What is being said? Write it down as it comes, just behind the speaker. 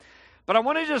But I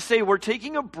want to just say we're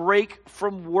taking a break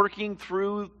from working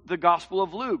through the Gospel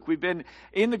of Luke. We've been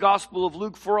in the Gospel of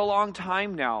Luke for a long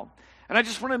time now. And I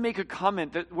just want to make a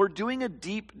comment that we're doing a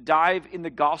deep dive in the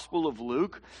Gospel of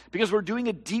Luke because we're doing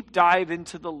a deep dive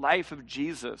into the life of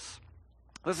Jesus.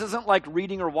 This isn't like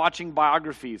reading or watching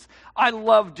biographies. I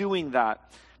love doing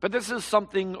that. But this is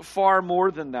something far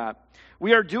more than that.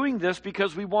 We are doing this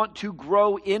because we want to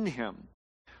grow in Him.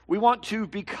 We want to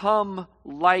become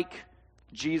like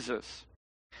Jesus.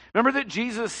 Remember that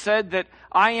Jesus said that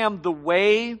I am the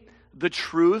way, the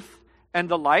truth, and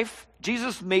the life?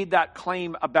 Jesus made that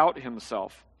claim about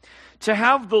Himself. To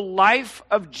have the life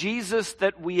of Jesus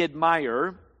that we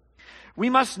admire, we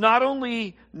must not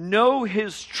only know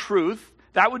His truth,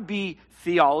 that would be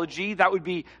theology, that would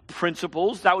be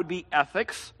principles, that would be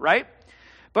ethics, right?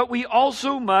 But we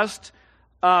also must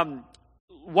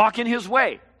walk in His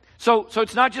way. So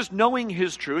it's not just knowing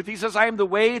His truth. He says, I am the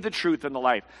way, the truth, and the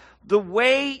life. The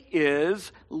way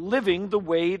is living the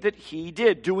way that He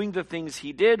did, doing the things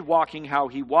He did, walking how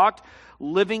He walked,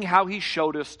 living how He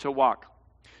showed us to walk.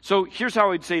 So here's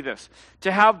how I'd say this.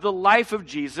 To have the life of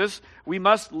Jesus, we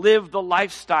must live the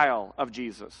lifestyle of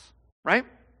Jesus, right?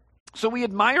 So we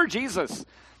admire Jesus.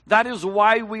 That is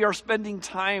why we are spending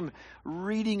time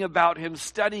reading about Him,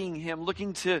 studying Him,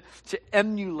 looking to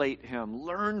emulate Him,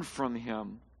 learn from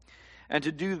Him. And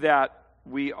to do that,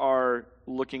 we are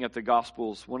looking at the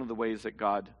Gospels, one of the ways that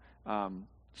God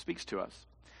speaks to us.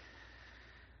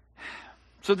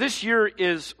 So this year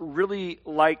is really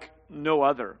like no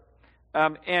other.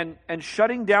 And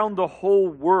shutting down the whole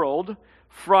world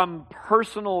from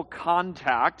personal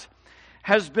contact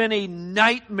has been a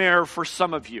nightmare for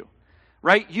some of you,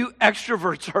 right? You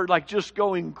extroverts are like just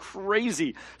going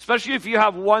crazy, especially if you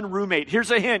have one roommate.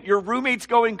 Here's a hint, your roommate's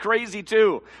going crazy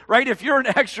too, right? If you're an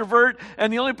extrovert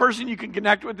and the only person you can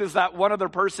connect with is that one other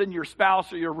person, your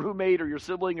spouse or your roommate or your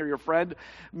sibling or your friend,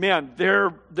 man,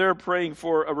 they're praying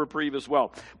for a reprieve as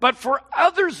well. But for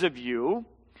others of you,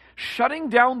 shutting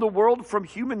down the world from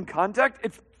human contact,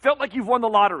 it felt like you've won the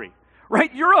lottery.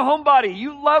 Right? You're a homebody.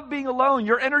 You love being alone.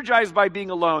 You're energized by being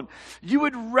alone. You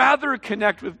would rather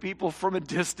connect with people from a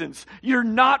distance. You're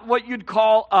not what you'd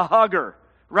call a hugger,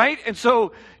 right? And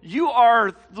so you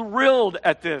are thrilled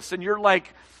at this, and you're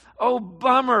like, oh,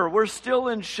 bummer, we're still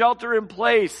in shelter in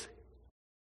place.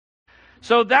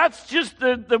 So that's just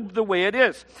the way it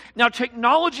is. Now,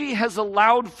 technology has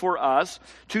allowed for us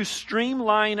to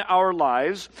streamline our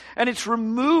lives, and it's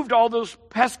removed all those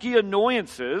pesky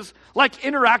annoyances, like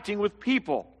interacting with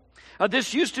people.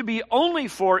 This used to be only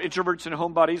for introverts and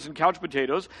homebodies and couch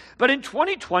potatoes, but in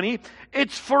 2020,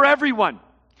 it's for everyone.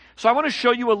 So I want to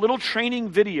show you a little training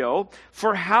video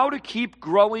for how to keep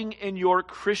growing in your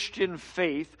Christian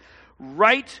faith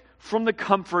right from the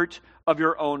comfort of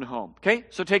your own home. Okay,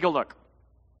 so take a look.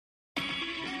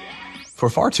 For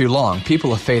far too long,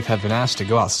 people of faith have been asked to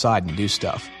go outside and do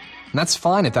stuff. And that's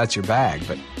fine if that's your bag,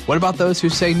 but what about those who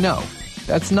say, no,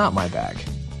 that's not my bag?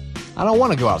 I don't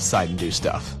want to go outside and do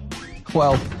stuff.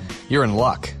 Well, you're in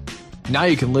luck. Now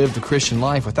you can live the Christian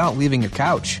life without leaving your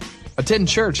couch. Attend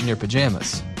church in your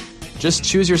pajamas. Just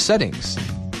choose your settings.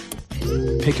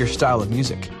 Pick your style of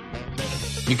music.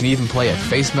 You can even play a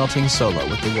face-melting solo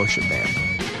with the worship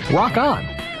band. Rock on!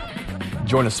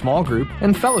 Join a small group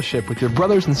and fellowship with your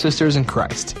brothers and sisters in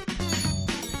Christ.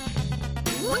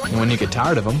 And when you get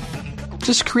tired of them,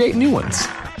 just create new ones.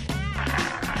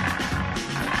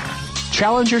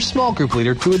 Challenge your small group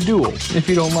leader to a duel if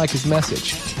you don't like his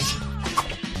message.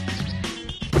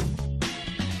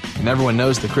 And everyone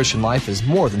knows the Christian life is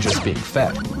more than just being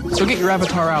fed. So get your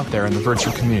avatar out there in the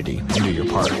virtual community and do your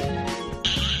part.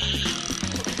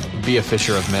 Be a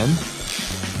fisher of men.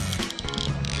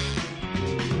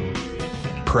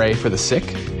 Pray for the sick.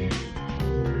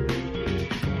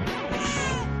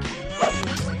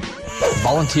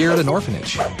 Volunteer at an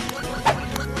orphanage.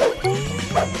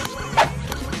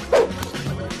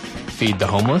 Feed the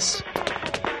homeless.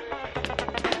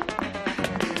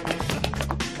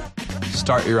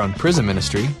 Start your own prison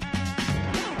ministry.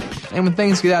 And when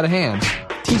things get out of hand,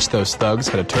 teach those thugs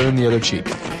how to turn the other cheek.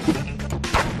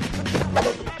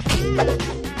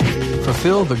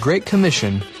 Fulfill the Great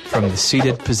Commission from the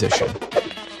seated position.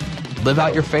 Live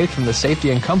out your faith from the safety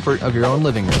and comfort of your own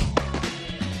living room.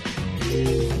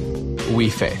 We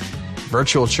Faith,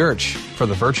 virtual church for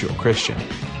the virtual Christian,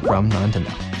 from None to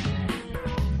Know.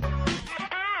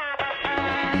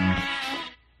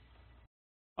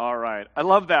 All right, I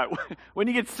love that. When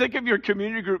you get sick of your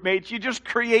community group mates, you just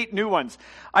create new ones.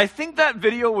 I think that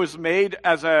video was made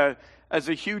as a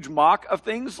huge mock of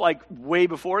things like way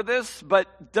before this,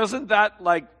 but doesn't that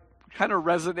like kind of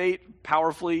resonate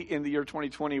powerfully in the year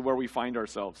 2020 where we find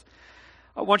ourselves?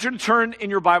 I want you to turn in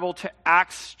your Bible to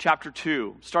Acts chapter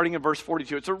 2, starting in verse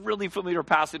 42. It's a really familiar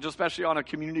passage, especially on a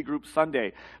community group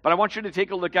Sunday. But I want you to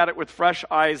take a look at it with fresh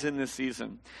eyes in this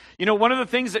season. You know, one of the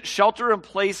things that Shelter in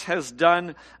Place has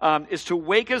done is to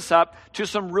wake us up to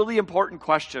some really important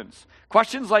questions.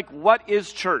 Questions like, what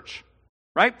is church?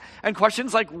 Right? And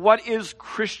questions like, what is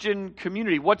Christian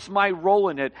community? What's my role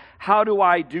in it? How do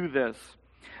I do this?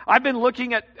 I've been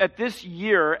looking at this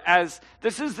year as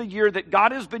this is the year that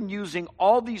God has been using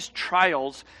all these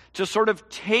trials to sort of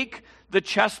take the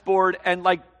chessboard and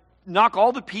like knock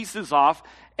all the pieces off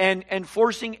and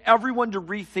forcing everyone to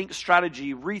rethink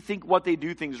strategy, rethink what they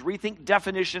do things, rethink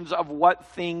definitions of what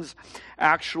things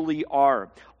actually are.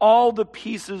 All the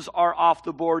pieces are off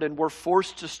the board and we're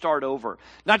forced to start over.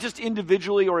 Not just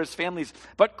individually or as families,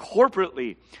 but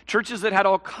corporately. Churches that had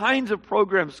all kinds of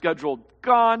programs scheduled,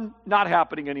 gone, not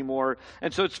happening anymore.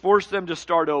 And so it's forced them to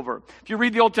start over. If you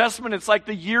read the Old Testament, it's like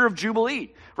the year of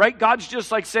Jubilee, right? God's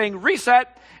just like saying,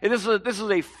 reset. And this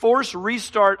is a forced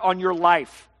restart on your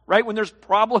life. Right? When there's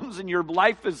problems in your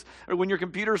life, or when your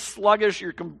computer's sluggish,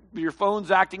 your phone's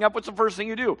acting up, what's the first thing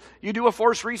you do? You do a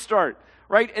forced restart,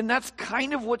 right? And that's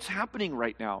kind of what's happening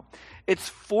right now. It's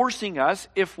forcing us,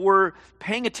 if we're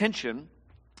paying attention,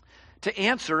 to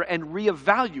answer and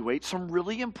reevaluate some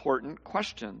really important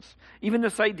questions. Even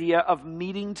this idea of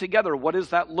meeting together, what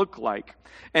does that look like?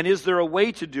 And is there a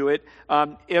way to do it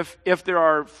if there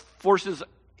are forces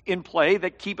in play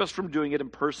that keep us from doing it in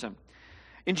person?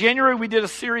 In January, we did a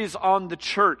series on the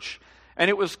church, and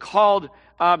it was called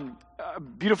A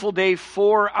Beautiful Day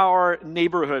for Our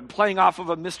Neighborhood, playing off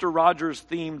of a Mr.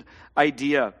 Rogers-themed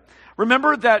idea.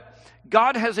 Remember that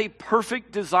God has a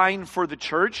perfect design for the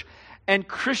church, and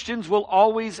Christians will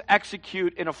always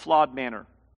execute in a flawed manner.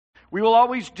 We will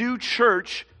always do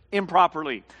church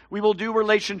improperly. We will do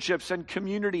relationships and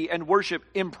community and worship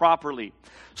improperly.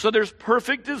 So there's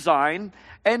perfect design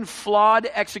and flawed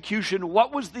execution.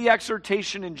 What was the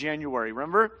exhortation in January?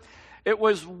 Remember? It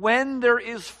was when there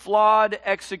is flawed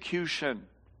execution,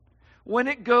 when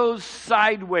it goes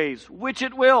sideways, which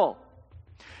it will.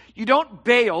 You don't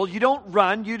bail, you don't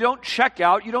run, you don't check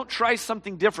out, you don't try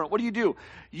something different. What do?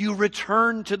 You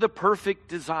return to the perfect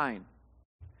design.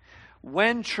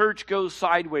 When church goes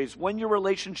sideways, when your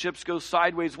relationships go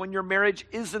sideways, when your marriage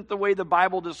isn't the way the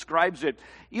Bible describes it,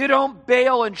 you don't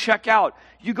bail and check out.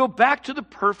 You go back to the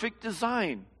perfect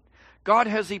design. God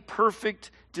has a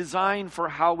perfect design for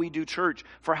how we do church,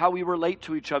 for how we relate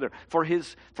to each other, for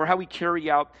how we carry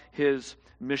out His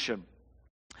mission.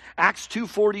 Acts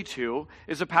 2:42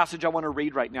 is a passage I want to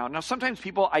read right now. Now, sometimes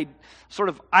people sort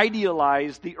of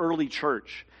idealize the early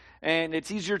church. And it's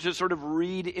easier to sort of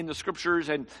read in the scriptures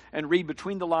and read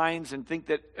between the lines and think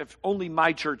that if only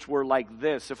my church were like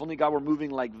this, if only God were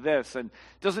moving like this. And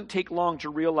it doesn't take long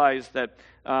to realize that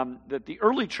the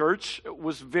early church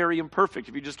was very imperfect.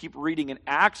 If you just keep reading in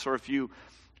Acts, or if you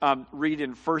read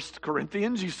in 1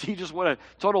 Corinthians, you see just what a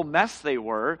total mess they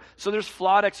were. So there's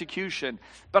flawed execution.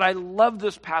 But I love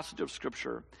this passage of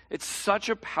Scripture. It's such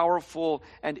a powerful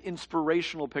and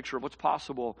inspirational picture of what's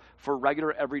possible for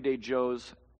regular everyday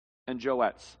Joes and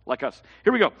Joettes like us.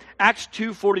 Here we go. Acts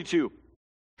 2:42.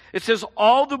 It says,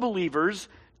 all the believers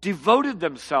devoted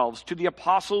themselves to the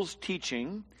apostles'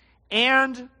 teaching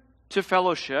and to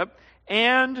fellowship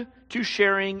and to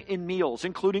sharing in meals,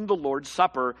 including the Lord's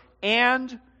Supper,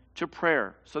 and to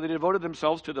prayer. So they devoted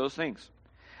themselves to those things.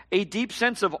 A deep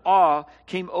sense of awe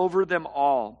came over them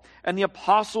all, and the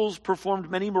apostles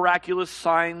performed many miraculous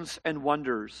signs and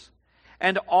wonders.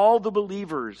 And all the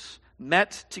believers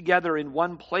met together in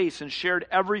one place and shared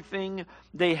everything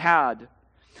they had.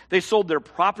 They sold their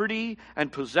property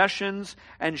and possessions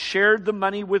and shared the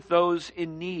money with those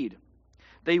in need.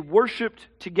 They worshiped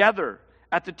together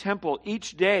at the temple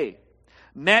each day,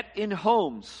 met in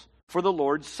homes for the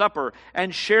Lord's Supper,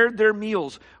 and shared their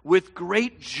meals with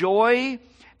great joy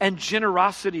and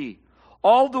generosity,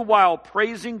 all the while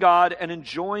praising God and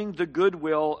enjoying the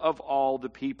goodwill of all the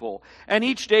people. And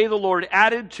each day the Lord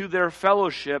added to their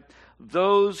fellowship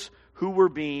those who were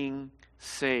being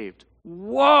saved.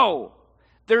 Whoa!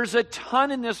 There's a ton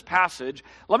in this passage.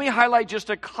 Let me highlight just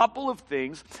a couple of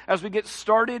things as we get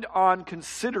started on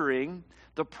considering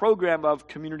the program of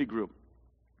community group.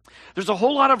 There's a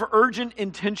whole lot of urgent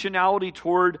intentionality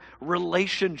toward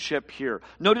relationship here.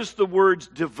 Notice the words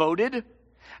devoted,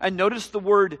 and notice the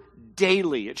word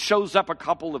daily. It shows up a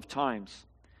couple of times.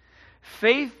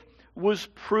 Faith was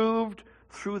proved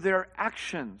through their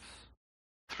actions,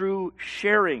 through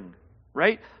sharing,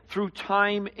 right? Through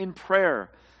time in prayer.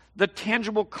 The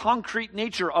tangible, concrete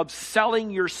nature of selling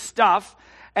your stuff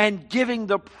and giving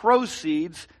the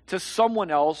proceeds to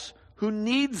someone else who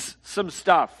needs some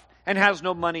stuff and has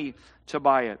no money to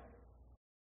buy it.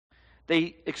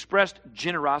 They expressed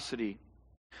generosity.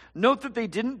 Note that they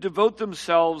didn't devote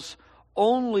themselves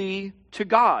only to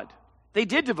God. They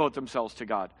did devote themselves to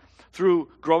God through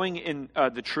growing in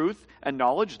the truth and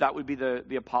knowledge. That would be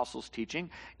the apostles' teaching.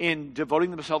 In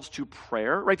devoting themselves to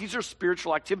prayer, right? These are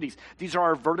spiritual activities. These are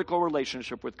our vertical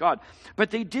relationship with God.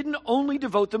 But they didn't only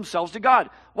devote themselves to God.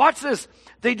 Watch this.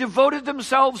 They devoted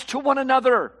themselves to one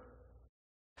another.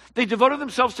 They devoted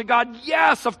themselves to God.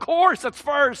 Yes, of course, that's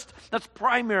first. That's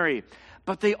primary.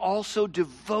 But they also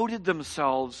devoted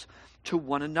themselves to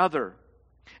one another.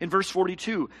 In verse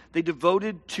 42, they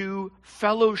devoted to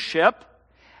fellowship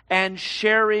and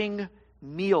sharing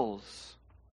meals.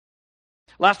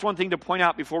 Last one thing to point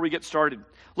out before we get started.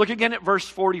 Look again at verse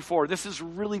 44. This is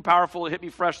really powerful. It hit me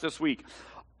fresh this week.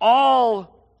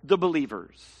 All the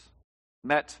believers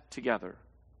met together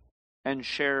and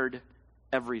shared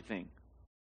everything.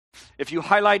 If you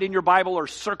highlight in your Bible or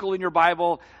circle in your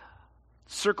Bible,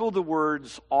 circle the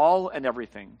words all and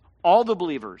everything. All the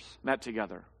believers met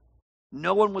together.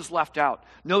 No one was left out.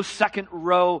 No second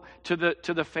row to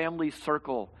the family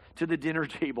circle, to the dinner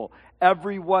table.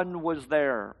 Everyone was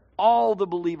there. All the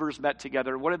believers met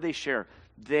together. What did they share?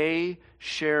 They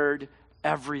shared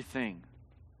everything.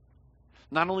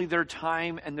 Not only their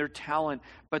time and their talent,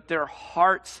 but their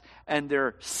hearts and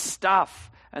their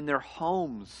stuff and their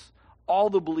homes. All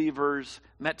the believers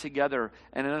met together,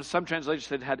 and in some translations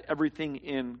said had everything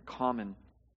in common.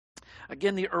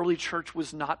 Again, the early church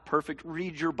was not perfect.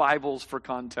 Read your Bibles for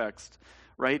context,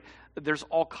 right? There's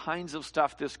all kinds of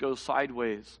stuff this goes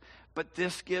sideways. But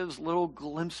this gives little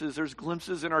glimpses. There's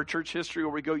glimpses in our church history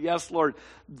where we go, yes, Lord,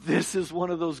 this is one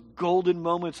of those golden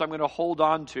moments I'm going to hold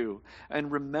on to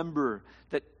and remember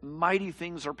that mighty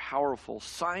things are powerful.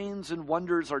 Signs and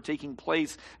wonders are taking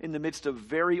place in the midst of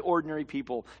very ordinary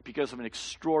people because of an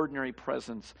extraordinary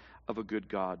presence of a good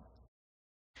God.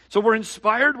 So we're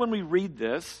inspired when we read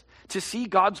this to see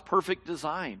God's perfect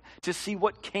design, to see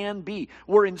what can be.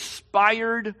 We're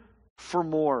inspired for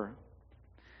more.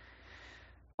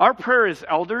 Our prayer as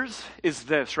elders is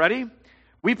this, ready?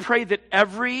 We pray that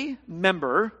every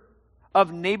member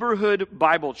of Neighborhood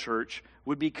Bible Church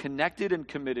would be connected and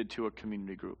committed to a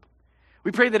community group.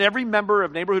 We pray that every member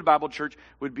of Neighborhood Bible Church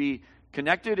would be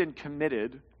connected and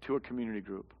committed to a community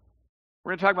group.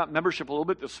 We're going to talk about membership a little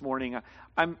bit this morning.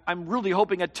 I'm really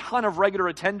hoping a ton of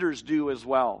regular attenders do as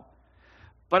well.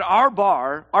 But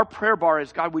our prayer bar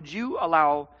is, God, would you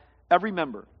allow every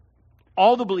member,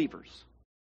 all the believers,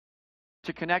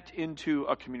 to connect into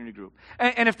a community group.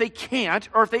 And if they can't,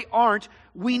 or if they aren't,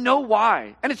 we know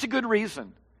why. And it's a good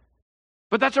reason.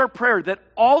 But that's our prayer, that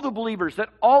all the believers, that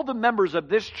all the members of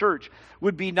this church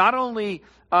would be not only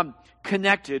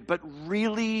connected, but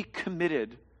really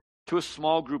committed to a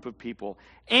small group of people.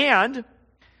 And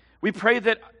we pray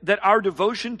that our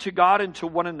devotion to God and to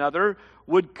one another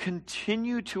would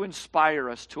continue to inspire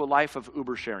us to a life of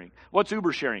Uber sharing. What's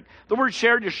Uber sharing? The word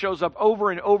share just shows up over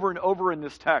and over and over in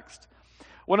this text.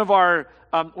 One of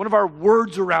our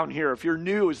words around here, if you're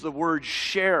new, is the word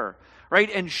share, right?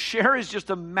 And share is just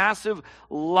a massive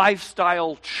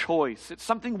lifestyle choice. It's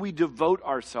something we devote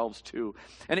ourselves to,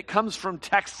 and it comes from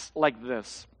texts like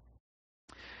this.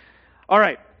 All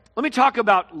right, let me talk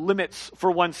about limits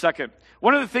for 1 second.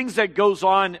 One of the things that goes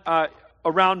on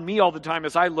around me all the time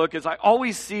as I look is I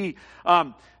always see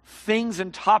things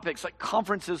and topics like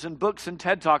conferences and books and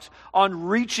TED Talks on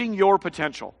reaching your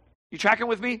potential. You tracking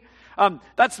with me?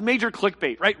 That's major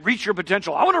clickbait, right? Reach your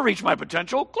potential. I want to reach my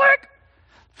potential. Click.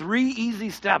 3 easy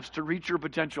steps to reach your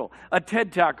potential. A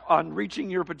TED Talk on reaching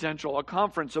your potential. A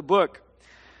conference, a book.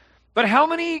 But how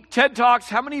many TED Talks,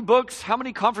 how many books, how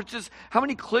many conferences, how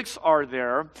many clicks are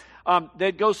there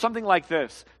that go something like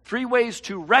this? 3 ways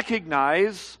to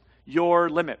recognize your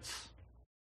limits.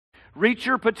 Reach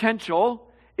your potential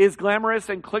is glamorous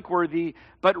and click-worthy,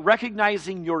 but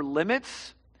recognizing your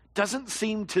limits doesn't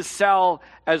seem to sell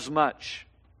as much.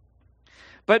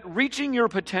 But reaching your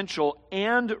potential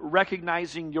and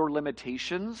recognizing your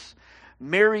limitations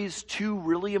marries 2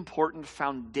 really important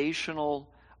foundational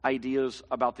ideas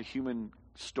about the human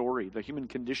story, the human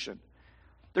condition.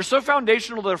 They're so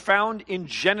foundational, they're found in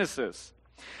Genesis.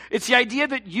 It's the idea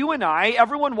that you and I,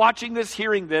 everyone watching this,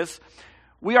 hearing this,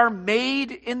 we are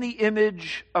made in the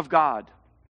image of God.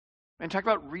 And talk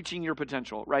about reaching your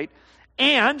potential, right?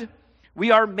 And we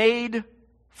are made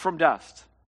from dust.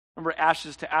 Remember,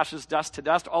 ashes to ashes, dust to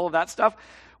dust, all of that stuff.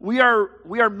 We are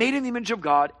made in the image of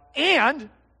God, and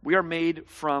we are made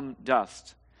from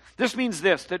dust. This means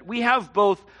this, that we have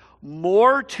both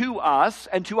more to us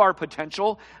and to our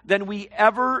potential than we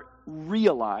ever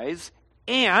realize,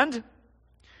 and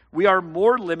we are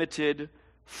more limited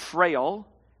frail,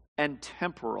 and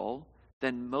temporal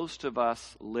than most of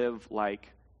us live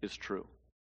like is true.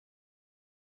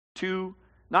 Two,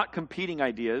 not competing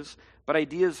ideas, but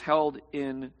ideas held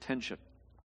in tension.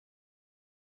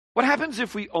 What happens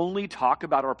if we only talk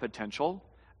about our potential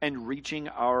and reaching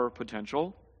our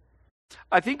potential?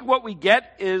 I think what we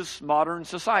get is modern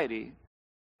society.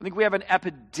 I think we have an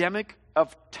epidemic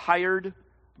of tired,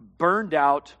 burned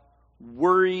out,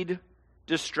 worried,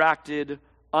 distracted,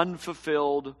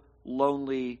 unfulfilled,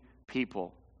 lonely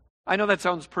people. I know that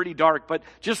sounds pretty dark, but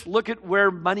just look at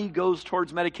where money goes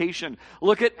towards medication.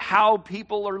 Look at how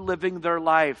people are living their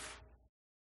life.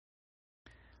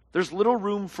 There's little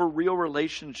room for real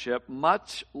relationship,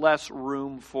 much less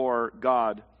room for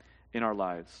God in our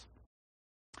lives.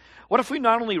 What if we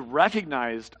not only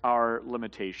recognized our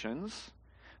limitations,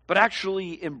 but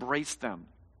actually embraced them?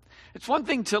 It's one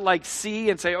thing to see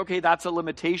and say, okay, that's a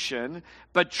limitation,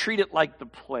 but treat it like the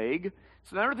plague.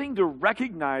 It's another thing to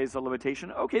recognize the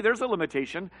limitation. Okay, there's a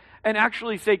limitation, and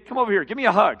actually say, come over here, give me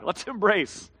a hug. Let's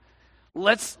embrace.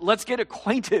 Let's get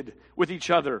acquainted with each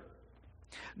other.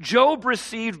 Job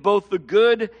received both the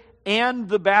good and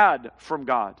the bad from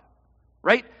God,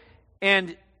 right?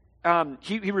 And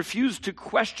he refused to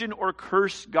question or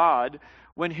curse God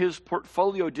when his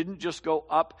portfolio didn't just go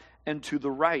up and to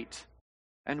the right.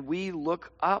 And we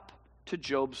look up to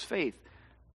Job's faith.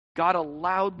 God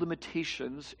allowed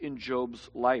limitations in Job's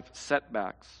life,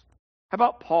 setbacks. How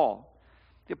about Paul?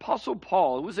 The Apostle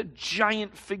Paul, who was a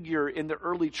giant figure in the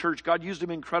early church. God used him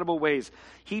in incredible ways.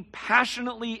 He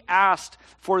passionately asked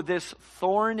for this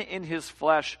thorn in his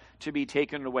flesh to be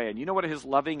taken away. And you know what his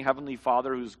loving heavenly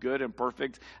Father, who's good and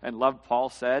perfect and loved Paul,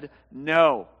 said?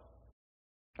 No.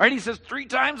 All right, he says, 3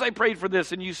 times I prayed for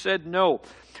this, and you said no.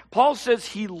 Paul says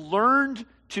he learned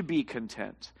to be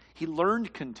content. He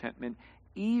learned contentment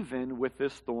even with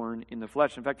this thorn in the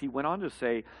flesh. In fact, he went on to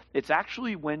say, it's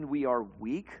actually when we are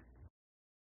weak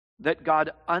that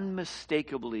God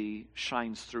unmistakably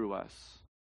shines through us.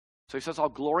 So he says, I'll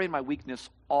glory in my weakness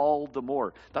all the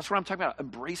more. That's what I'm talking about,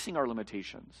 embracing our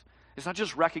limitations. It's not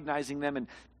just recognizing them and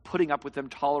putting up with them,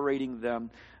 tolerating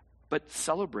them, but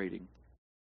celebrating.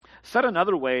 Said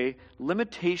another way,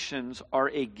 limitations are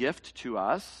a gift to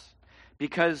us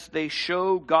because they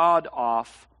show God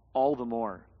off all the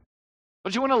more.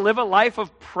 Don't you want to live a life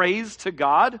of praise to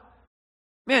God?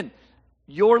 Man,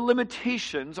 your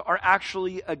limitations are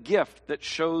actually a gift that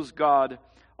shows God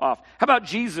off. How about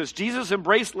Jesus? Jesus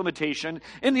embraced limitation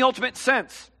in the ultimate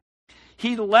sense.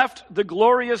 He left the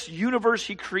glorious universe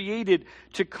he created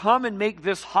to come and make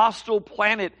this hostile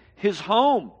planet his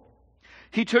home.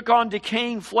 He took on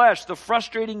decaying flesh, the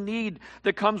frustrating need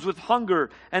that comes with hunger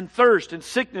and thirst and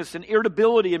sickness and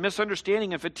irritability and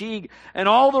misunderstanding and fatigue and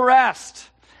all the rest.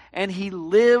 And he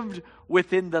lived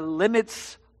within the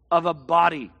limits of a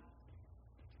body.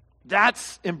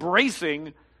 That's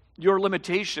embracing your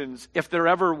limitations if there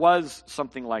ever was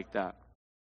something like that.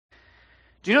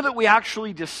 Do you know that we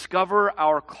actually discover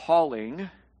our calling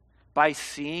by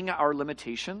seeing our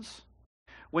limitations?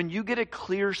 When you get a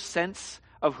clear sense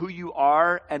of who you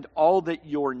are and all that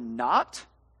you're not,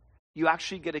 you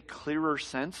actually get a clearer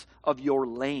sense of your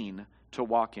lane to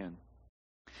walk in.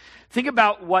 Think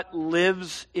about what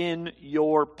lives in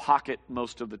your pocket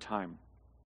most of the time.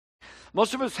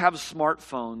 Most of us have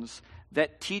smartphones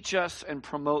that teach us and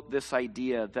promote this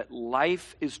idea that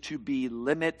life is to be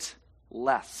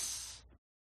limitless.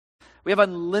 We have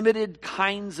unlimited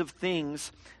kinds of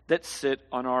things that sit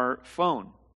on our phone.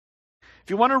 If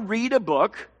you want to read a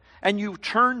book and you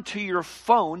turn to your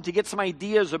phone to get some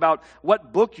ideas about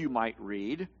what book you might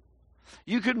read,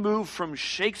 you could move from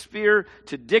Shakespeare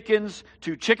to Dickens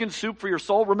to Chicken Soup for Your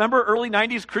Soul. Remember early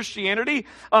 90s Christianity?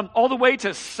 All the way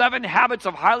to 7 Habits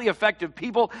of Highly Effective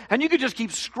People. And you could just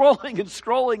keep scrolling and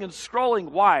scrolling and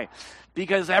scrolling. Why?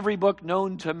 Because every book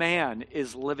known to man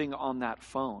is living on that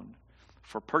phone.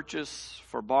 For purchase,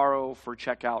 for borrow, for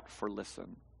checkout, for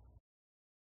listen.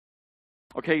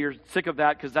 Okay, you're sick of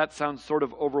that because that sounds sort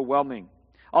of overwhelming.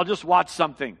 I'll just watch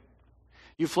something.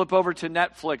 You flip over to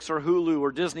Netflix or Hulu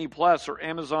or Disney Plus or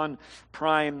Amazon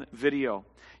Prime Video.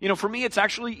 You know, for me, it's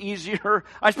actually easier.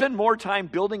 I spend more time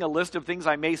building a list of things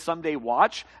I may someday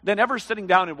watch than ever sitting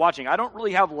down and watching. I don't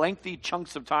really have lengthy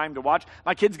chunks of time to watch.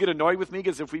 My kids get annoyed with me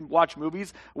because if we watch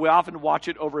movies, we often watch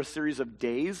it over a series of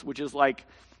days, which is like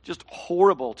just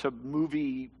horrible to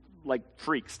movie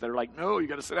freaks that are like, no, you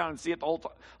got to sit down and see it the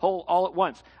whole all at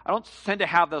once. I don't tend to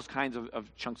have those kinds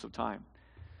of chunks of time.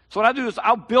 So what I do is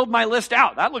I'll build my list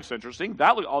out. That looks interesting.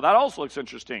 That also looks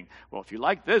interesting. Well, if you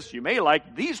like this, you may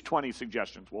like these 20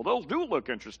 suggestions. Well, those do look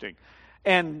interesting.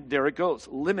 And there it goes,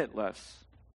 limitless.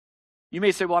 You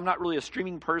may say, well, I'm not really a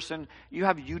streaming person. You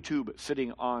have YouTube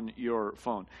sitting on your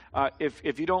phone.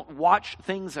 If you don't watch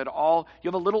things at all, you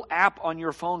have a little app on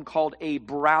your phone called a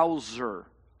browser.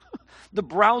 The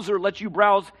browser lets you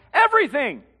browse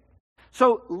everything.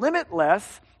 So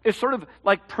limitless is sort of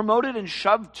like promoted and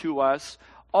shoved to us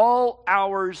all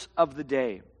hours of the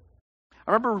day.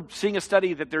 I remember seeing a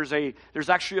study that there's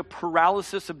actually a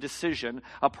paralysis of decision,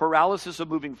 a paralysis of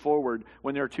moving forward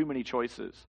when there are too many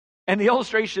choices. And the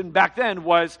illustration back then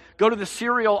was go to the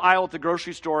cereal aisle at the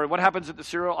grocery store, and what happens at the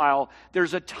cereal aisle?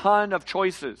 There's a ton of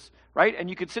choices, right? And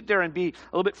you could sit there and be a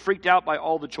little bit freaked out by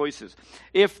all the choices.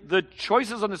 If the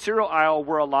choices on the cereal aisle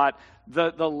were a lot,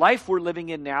 the life we're living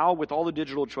in now with all the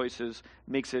digital choices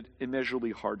makes it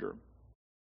immeasurably harder.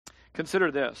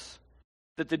 Consider this,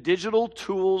 that the digital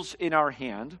tools in our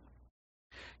hand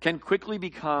can quickly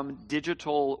become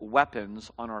digital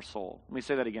weapons on our soul. Let me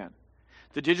say that again.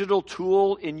 The digital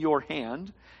tool in your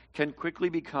hand can quickly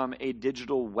become a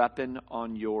digital weapon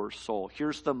on your soul.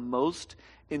 Here's the most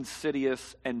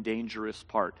insidious and dangerous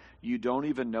part. You don't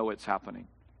even know it's happening.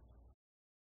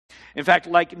 In fact,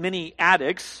 like many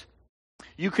addicts,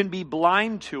 you can be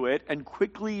blind to it and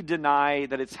quickly deny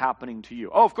that it's happening to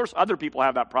you. Oh, of course, other people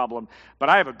have that problem, but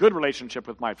I have a good relationship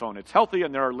with my phone. It's healthy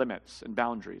and there are limits and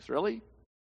boundaries. Really?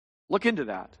 Look into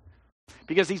that.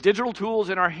 Because these digital tools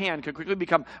in our hand can quickly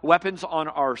become weapons on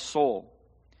our soul.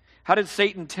 How did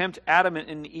Satan tempt Adam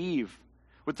and Eve?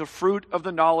 With the fruit of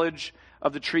the knowledge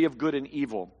of the tree of good and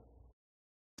evil.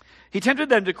 He tempted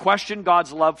them to question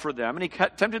God's love for them, and he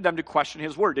tempted them to question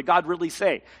his word. Did God really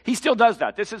say? He still does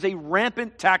that. This is a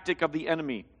rampant tactic of the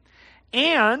enemy.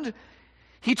 And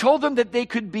he told them that they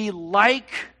could be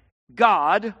like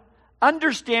God,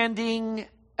 understanding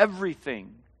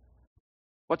everything.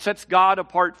 What sets God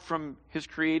apart from his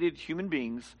created human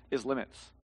beings is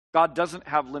limits. God doesn't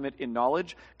have limit in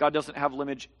knowledge. God doesn't have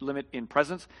limit in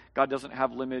presence. God doesn't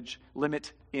have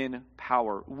limit in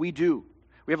power. We do.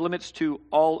 We have limits to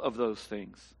all of those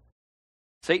things.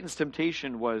 Satan's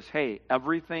temptation was, hey,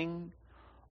 everything,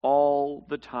 all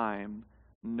the time,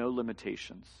 no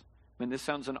limitations. I mean, this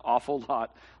sounds an awful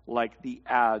lot like the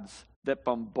ads that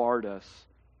bombard us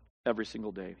every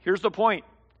single day. Here's the point.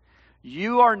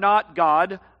 You are not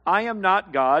God. I am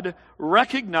not God.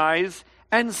 Recognize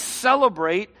and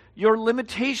celebrate your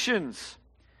limitations.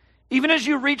 Even as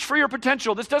you reach for your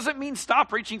potential. This doesn't mean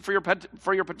stop reaching for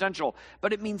your potential,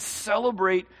 but it means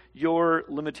celebrate your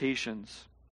limitations.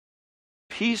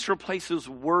 Peace replaces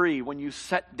worry when you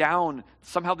set down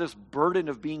somehow this burden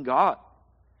of being God.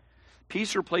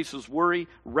 Peace replaces worry.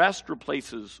 Rest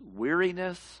replaces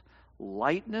weariness.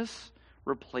 Lightness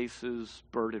replaces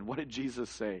burden. What did Jesus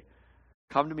say?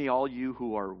 Come to me, all you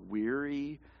who are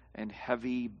weary and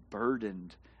heavy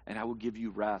burdened, and I will give you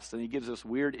rest. And he gives this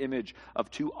weird image of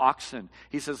two oxen.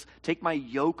 He says, take my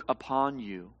yoke upon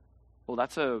you. Well,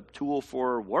 that's a tool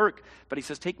for work, but he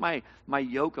says, take my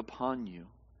yoke upon you.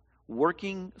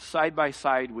 Working side by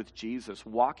side with Jesus,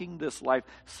 walking this life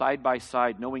side by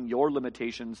side, knowing your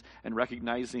limitations and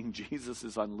recognizing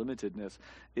Jesus' unlimitedness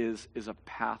is a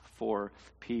path for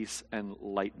peace and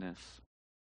lightness.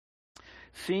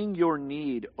 Seeing your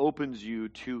need opens you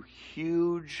to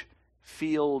huge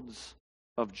fields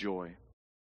of joy.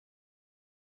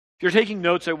 If you're taking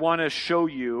notes, I want to show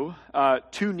you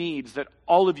two needs that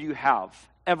all of you have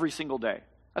every single day.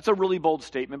 That's a really bold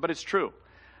statement, but it's true.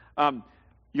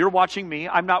 You're watching me.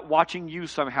 I'm not watching you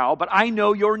somehow, but I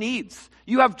know your needs.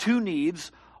 You have two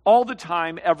needs all the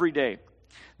time, every day.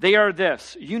 They are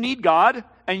this. You need God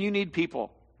and you need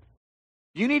people.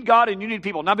 You need God and you need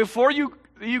people. Now, before you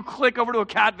click over to a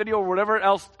cat video or whatever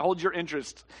else holds your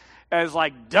interest as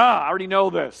like, duh, I already know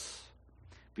this.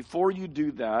 Before you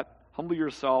do that, humble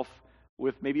yourself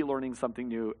with maybe learning something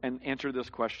new and answer this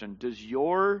question. Does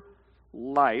your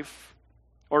life,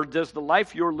 or does the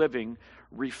life you're living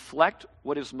reflect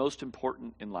what is most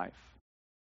important in life?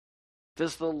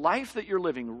 Does the life that you're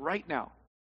living right now,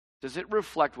 does it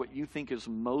reflect what you think is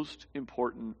most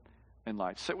important in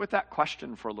life? Sit with that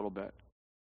question for a little bit.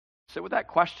 Sit with that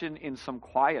question in some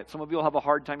quiet. Some of you will have a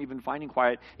hard time even finding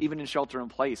quiet, even in shelter in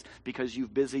place, because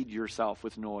you've busied yourself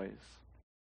with noise.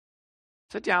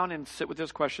 Sit down and sit with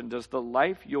this question. Does the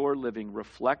life you're living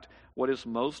reflect what is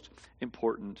most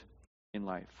important in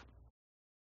life?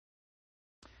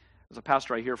 As a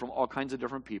pastor, I hear from all kinds of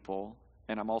different people,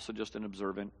 and I'm also just an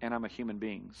observant, and I'm a human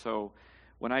being. So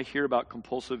when I hear about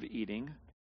compulsive eating,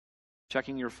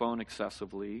 checking your phone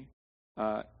excessively,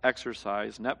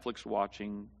 exercise, Netflix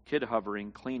watching, kid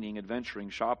hovering, cleaning, adventuring,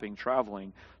 shopping,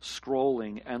 traveling,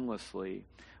 scrolling endlessly,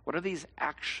 what are these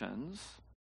actions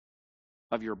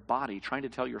of your body trying to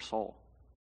tell your soul?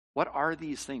 What are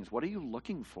these things? What are you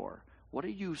looking for? What are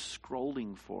you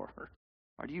scrolling for?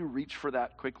 Or do you reach for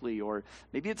that quickly? Or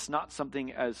maybe it's not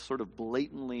something as sort of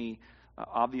blatantly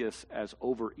obvious as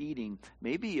overeating.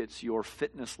 Maybe it's your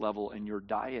fitness level and your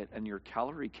diet and your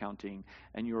calorie counting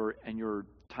and your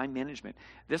time management.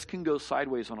 This can go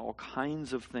sideways on all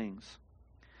kinds of things.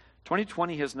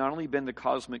 2020 has not only been the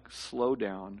cosmic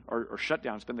slowdown or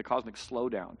shutdown, it's been the cosmic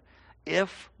slowdown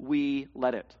if we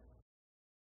let it.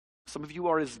 Some of you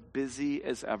are as busy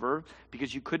as ever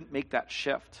because you couldn't make that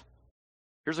shift.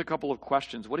 Here's a couple of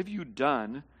questions. What have you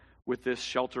done with this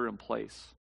shelter in place?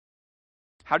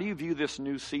 How do you view this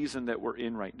new season that we're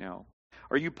in right now?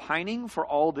 Are you pining for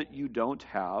all that you don't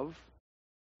have?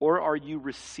 Or are you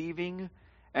receiving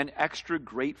and extra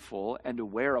grateful and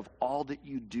aware of all that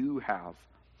you do have?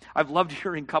 I've loved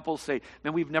hearing couples say,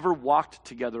 man, we've never walked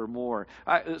together more.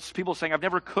 People saying, I've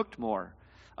never cooked more.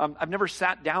 I've never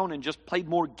sat down and just played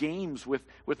more games with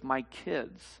my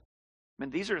kids.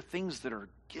 Man, these are things that are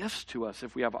gifts to us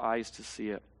if we have eyes to see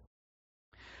it.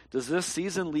 Does this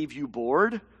season leave you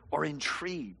bored or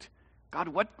intrigued? God,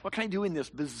 what can I do in this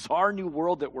bizarre new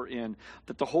world that we're in,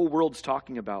 that the whole world's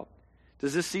talking about?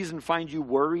 Does this season find you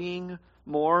worrying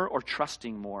more or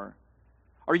trusting more?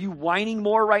 Are you whining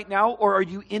more right now, or are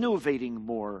you innovating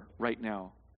more right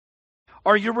now?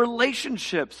 Are your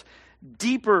relationships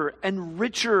deeper and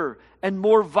richer and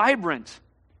more vibrant?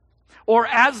 Or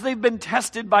as they've been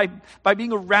tested by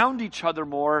being around each other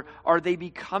more, are they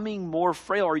becoming more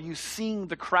frail? Are you seeing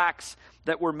the cracks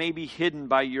that were maybe hidden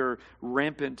by your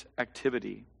rampant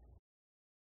activity?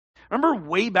 Remember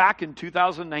way back in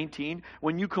 2019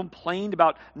 when you complained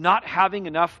about not having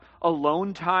enough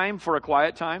alone time for a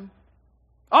quiet time?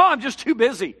 Oh, I'm just too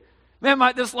busy. Man,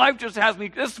 this life just has me,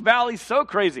 this valley's so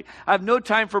crazy. I have no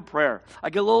time for prayer. I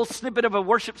get a little snippet of a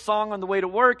worship song on the way to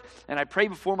work, and I pray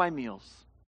before my meals.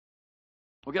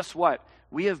 Well, guess what?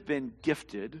 We have been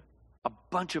gifted a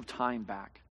bunch of time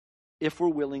back if we're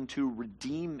willing to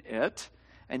redeem it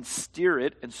and steer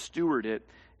it and steward it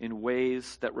in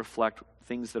ways that reflect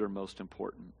things that are most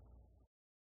important.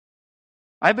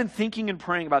 I've been thinking and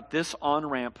praying about this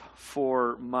on-ramp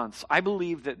for months. I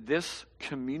believe that this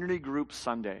community group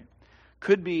Sunday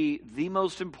could be the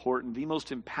most important, the most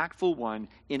impactful one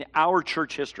in our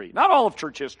church history. Not all of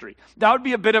church history. That would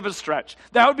be a bit of a stretch.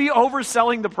 That would be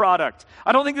overselling the product.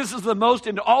 I don't think this is the most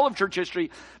in all of church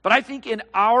history, but I think in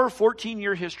our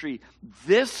 14-year history,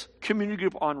 this community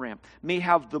group on-ramp may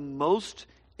have the most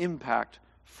impact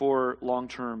for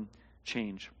long-term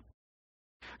change.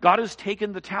 God has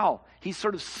taken the towel. He's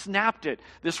sort of snapped it.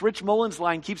 This Rich Mullins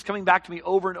line keeps coming back to me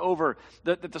over and over,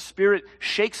 that the Spirit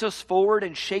shakes us forward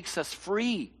and shakes us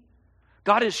free.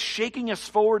 God is shaking us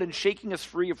forward and shaking us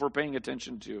free if we're paying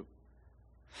attention to.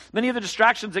 Many of the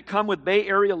distractions that come with Bay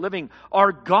Area living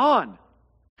are gone.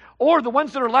 Or the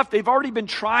ones that are left, they've already been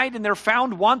tried and they're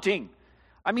found wanting.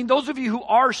 I mean, those of you who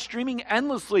are streaming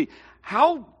endlessly,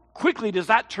 how quickly does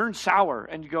that turn sour?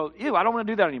 And you go, ew, I don't want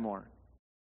to do that anymore.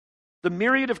 The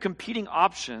myriad of competing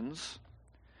options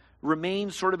remain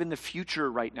sort of in the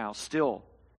future right now still.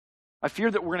 I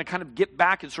fear that we're going to kind of get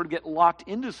back and sort of get locked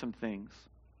into some things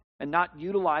and not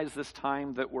utilize this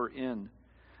time that we're in.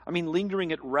 I mean,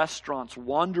 lingering at restaurants,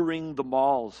 wandering the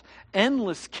malls,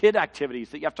 endless kid activities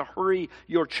that you have to hurry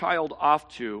your child off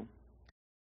to.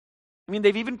 I mean,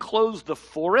 they've even closed the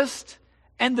forest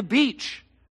and the beach.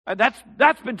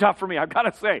 That's been tough for me, I've got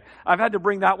to say. I've had to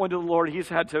bring that one to the Lord. He's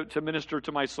had to minister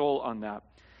to my soul on that.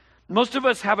 Most of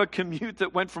us have a commute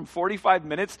that went from 45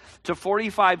 minutes to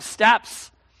 45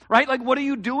 steps, right? Like, what are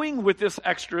you doing with this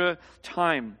extra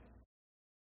time?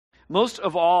 Most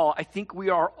of all, I think we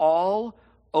are all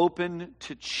open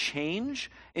to change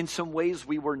in some ways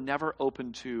we were never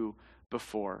open to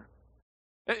before.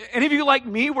 Any of you like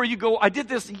me where you go, I did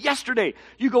this yesterday.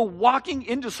 You go walking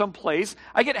into some place,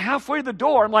 I get halfway to the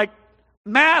door, I'm like,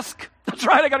 mask. That's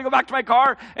right, I got to go back to my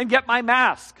car and get my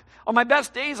mask. On my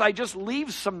best days, I just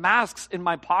leave some masks in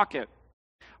my pocket.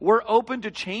 We're open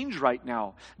to change right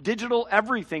now. Digital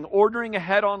everything, ordering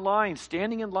ahead online,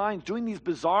 standing in lines, doing these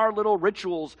bizarre little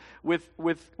rituals with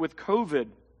COVID.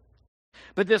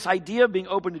 But this idea of being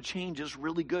open to change is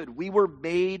really good. We were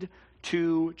made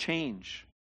to change.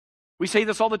 We say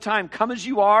this all the time, come as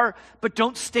you are, but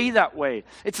don't stay that way.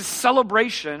 It's a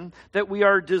celebration that we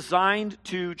are designed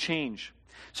to change.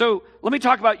 So let me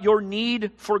talk about your need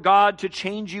for God to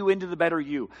change you into the better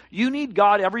you. You need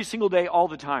God every single day, all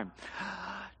the time.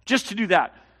 Just to do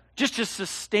that, just to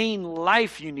sustain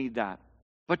life, you need that.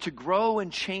 But to grow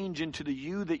and change into the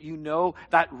you that you know,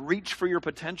 that reach for your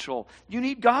potential, you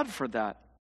need God for that.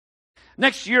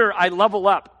 Next year, I level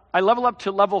up. I level up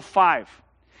to level 5.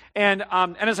 And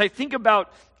as I think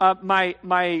about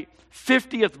my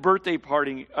 50th birthday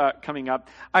party coming up,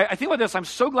 I think about this. I'm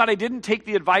so glad I didn't take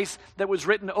the advice that was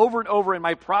written over and over in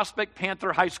my Prospect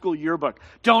Panther High School yearbook.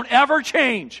 Don't ever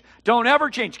change. Don't ever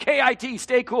change. KIT,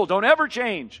 stay cool. Don't ever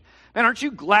change. And aren't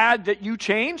you glad that you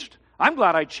changed? I'm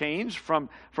glad I changed from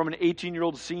an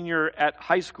 18-year-old senior at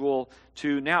high school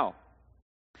to now.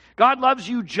 God loves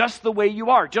you just the way you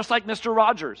are, just like Mr.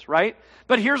 Rogers, right?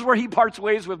 But here's where he parts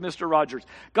ways with Mr. Rogers.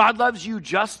 God loves you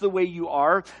just the way you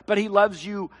are, but he loves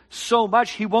you so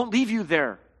much, he won't leave you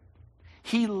there.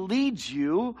 He leads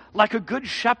you like a good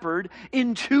shepherd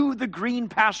into the green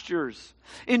pastures,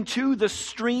 into the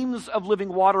streams of living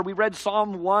water. We read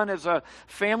Psalm 1 as a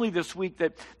family this week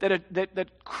that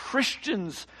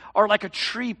Christians are like a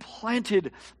tree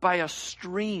planted by a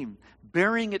stream,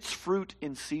 bearing its fruit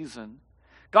in season.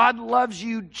 God loves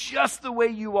you just the way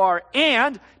you are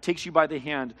and takes you by the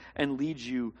hand and leads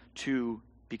you to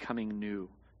becoming new,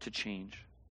 to change.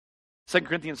 2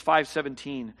 Corinthians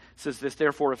 5:17 says this,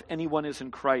 therefore, if anyone is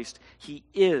in Christ, he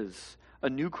is a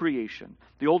new creation.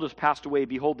 The old has passed away.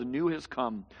 Behold, the new has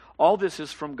come. All this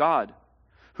is from God,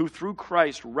 who through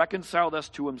Christ reconciled us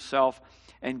to himself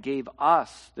and gave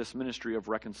us this ministry of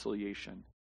reconciliation.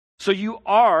 So you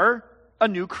are a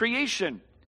new creation.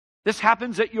 This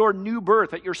happens at your new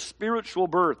birth, at your spiritual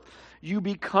birth. You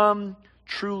become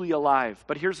truly alive.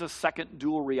 But here's a second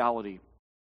dual reality.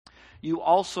 You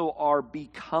also are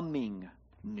becoming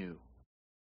new.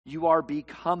 You are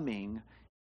becoming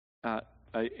a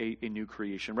new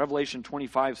creation. Revelation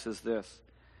 25 says this,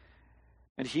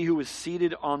 and he who was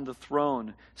seated on the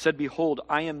throne said, behold,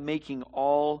 I am making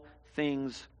all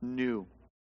things new.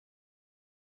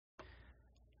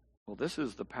 Well, this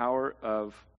is the power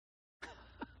of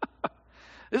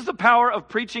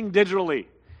preaching digitally.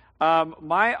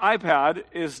 My iPad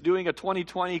is doing a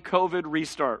 2020 COVID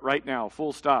restart right now,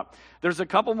 full stop. There's a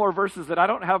couple more verses that I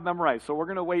don't have memorized, so we're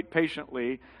going to wait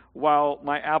patiently while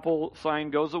my Apple sign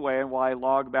goes away and while I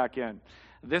log back in.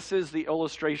 This is the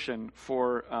illustration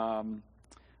for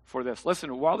this.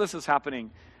 Listen, while this is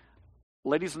happening,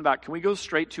 ladies in the back, can we go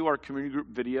straight to our community group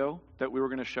video that we were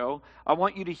going to show? I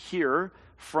want you to hear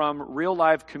from real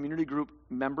live community group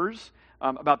members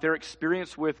about their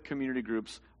experience with community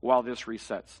groups while this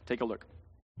resets. Take a look.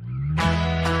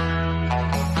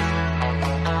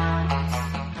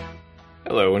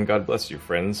 Hello and God bless you,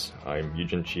 friends. I'm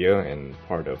Eugene Chia and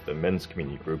part of the men's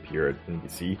community group here at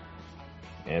NBC.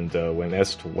 And when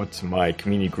asked what my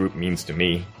community group means to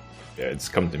me, it's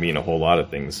come to mean a whole lot of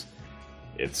things.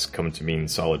 It's come to mean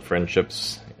solid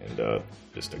friendships and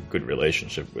just a good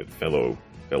relationship with fellow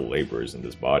laborers in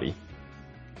this body.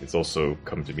 It's also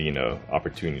come to mean an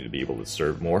opportunity to be able to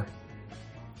serve more,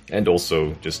 and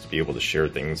also just to be able to share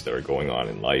things that are going on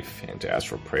in life and to ask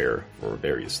for prayer for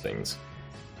various things.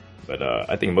 But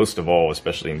I think most of all,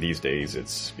 especially in these days,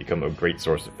 it's become a great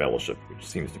source of fellowship, which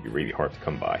seems to be really hard to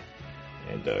come by.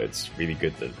 And it's really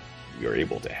good that we are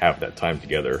able to have that time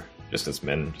together, just as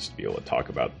men, just to be able to talk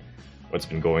about what's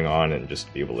been going on and just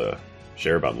to be able to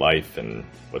share about life and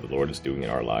what the Lord is doing in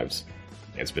our lives.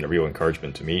 It's been a real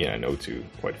encouragement to me, and I know to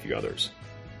quite a few others.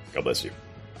 God bless you.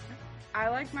 I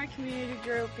like my community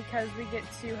group because we get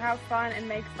to have fun and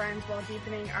make friends while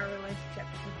deepening our relationship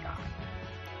with God.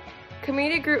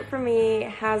 Community group for me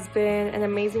has been an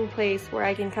amazing place where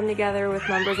I can come together with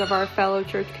members of our fellow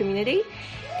church community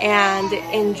and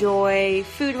enjoy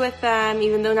food with them,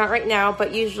 even though not right now,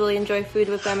 but usually enjoy food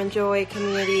with them, enjoy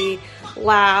community,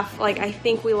 laugh. Like, I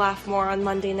think we laugh more on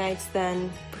Monday nights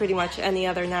than pretty much any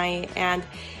other night, and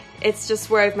it's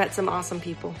just where I've met some awesome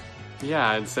people. Yeah,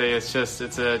 I'd say it's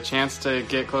a chance to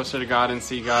get closer to God and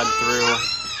see God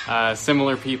through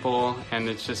similar people, and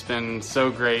it's just been so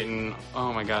great. And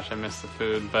oh my gosh, I miss the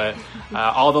food, but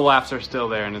all the laughs are still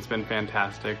there, and it's been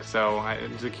fantastic. So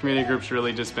the community group's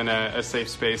really just been a safe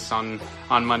space on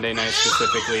Monday night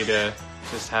specifically to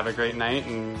just have a great night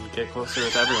and get closer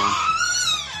with everyone.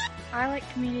 I like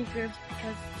community groups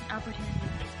because it's an opportunity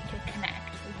to connect.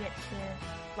 We get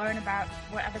to learn about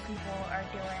what other people are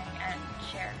doing and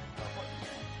share what we're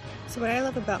doing. So what I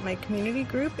love about my community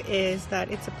group is that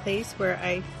it's a place where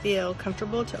I feel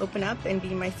comfortable to open up and be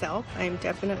myself. I'm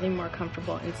definitely more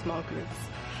comfortable in small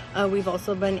groups. We've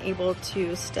also been able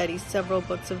to study several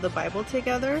books of the Bible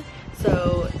together,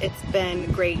 so it's been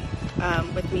great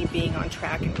with me being on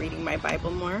track and reading my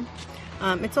Bible more.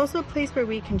 It's also a place where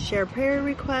we can share prayer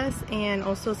requests and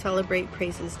also celebrate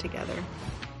praises together.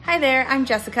 Hi there, I'm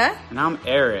Jessica. And I'm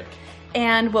Eric.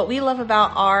 And what we love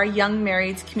about our Young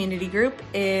Marrieds community group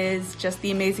is just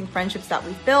the amazing friendships that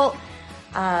we've built.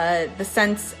 the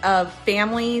sense of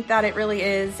family that it really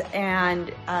is,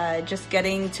 and just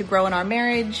getting to grow in our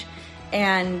marriage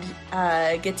and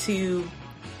get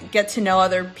to know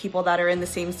other people that are in the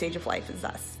same stage of life as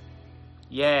us.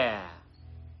 Yeah.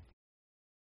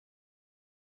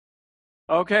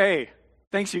 Okay.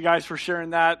 Thanks, you guys, for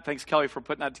sharing that. Thanks, Kelly, for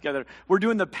putting that together. We're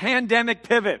doing the pandemic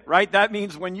pivot, right? That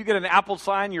means when you get an Apple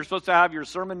sign, you're supposed to have your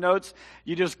sermon notes.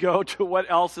 You just go to what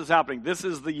else is happening. This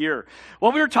is the year.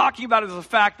 What we were talking about is the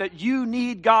fact that you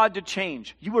need God to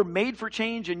change. You were made for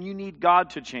change, and you need God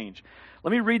to change.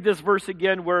 Let me read this verse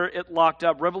again where it locked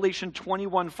up. Revelation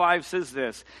 21:5 says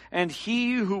this, "And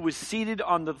he who was seated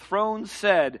on the throne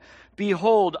said,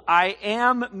 'Behold, I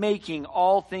am making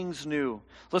all things new.'"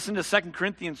 Listen to 2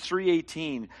 Corinthians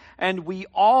 3:18. "And we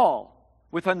all,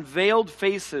 with unveiled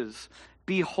faces,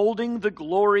 beholding the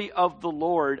glory of the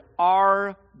Lord,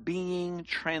 are being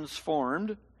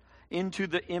transformed into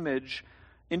the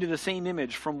same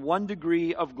image, from one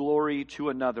degree of glory to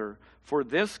another. For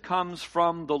this comes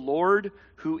from the Lord,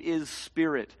 who is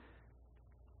Spirit."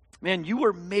 Man, you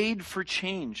were made for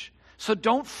change. So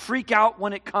don't freak out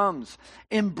when it comes.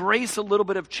 Embrace a little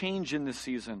bit of change in this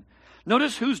season.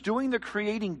 Notice who's doing the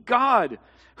creating? God.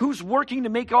 Who's working to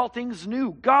make all things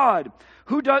new? God.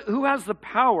 Who has the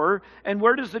power, and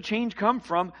where does the change come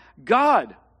from?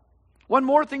 God. One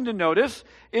more thing to notice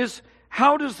is,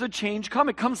 how does the change come?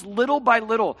 It comes little by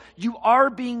little. You are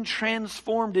being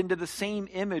transformed into the same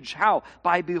image. How?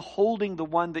 By beholding the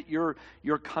one that you're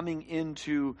coming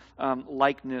into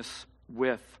likeness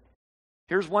with.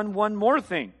 Here's one more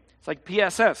thing. It's like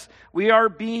PSS. We are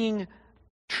being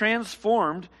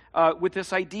transformed with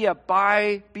this idea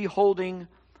by beholding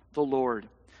the Lord.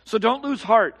 So don't lose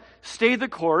heart. Stay the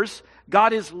course.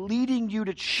 God is leading you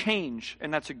to change,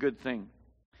 and that's a good thing.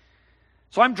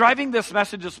 So I'm driving this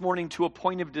message this morning to a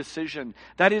point of decision.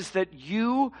 That is that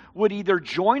you would either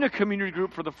join a community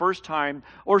group for the first time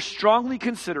or strongly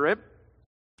consider it.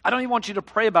 I don't even want you to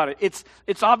pray about it.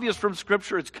 It's obvious from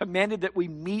Scripture. It's commanded that we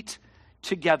meet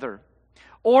together.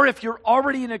 Or if you're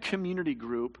already in a community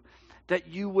group, that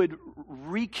you would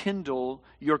rekindle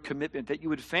your commitment, that you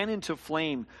would fan into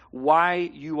flame why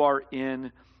you are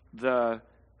in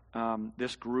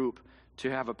this group, to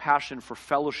have a passion for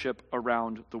fellowship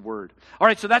around the Word. All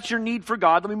right, so that's your need for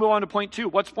God. Let me move on to point 2.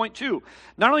 What's point 2?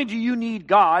 Not only do you need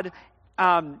God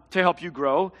to help you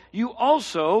grow, you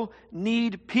also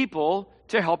need people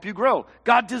to help you grow.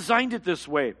 God designed it this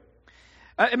way.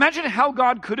 Imagine how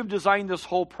God could have designed this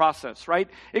whole process, right?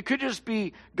 It could just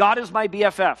be, God is my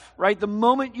BFF, right? The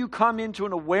moment you come into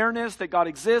an awareness that God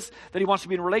exists, that He wants to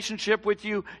be in a relationship with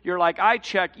you, you're like, I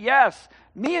check, yes,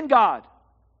 me and God.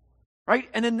 Right?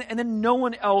 And then no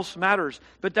one else matters.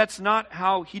 But that's not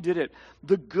how He did it.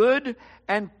 The good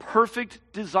and perfect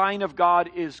design of God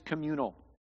is communal.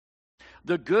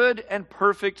 The good and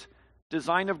perfect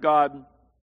design of God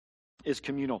is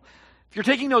communal. If you're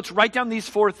taking notes, write down these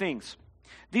 4 things.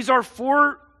 These are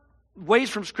 4 ways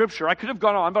from Scripture. I could have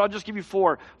gone on, but I'll just give you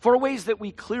 4. 4 ways that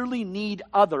we clearly need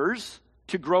others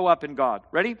to grow up in God.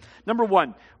 Ready? Number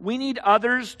 1, we need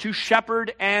others to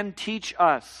shepherd and teach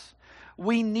us.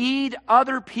 We need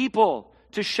other people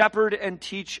to shepherd and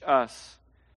teach us.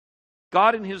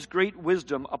 God in His great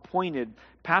wisdom appointed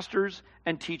pastors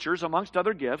and teachers, amongst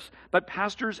other gifts, but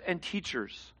pastors and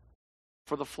teachers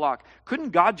for the flock.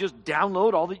 Couldn't God just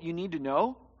download all that you need to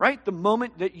know? Right? The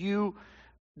moment that you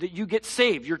get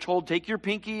saved, you're told, take your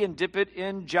pinky and dip it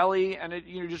in jelly, and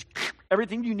just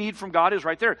everything you need from God is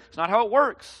right there. It's not how it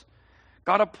works.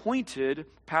 God appointed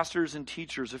pastors and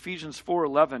teachers, Ephesians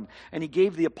 4:11, and He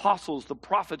gave the apostles, the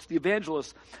prophets, the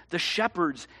evangelists, the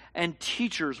shepherds, and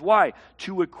teachers. Why?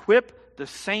 To equip the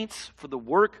saints for the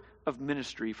work of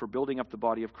ministry, for building up the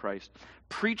body of Christ.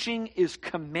 Preaching is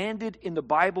commanded in the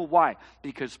Bible. Why?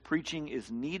 Because preaching is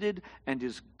needed and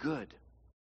is good.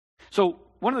 So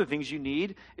one of the things you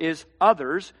need is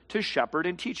others to shepherd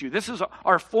and teach you. This is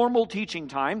our formal teaching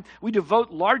time. We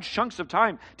devote large chunks of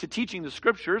time to teaching the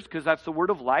Scriptures because that's the word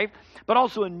of life, but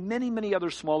also in many, many other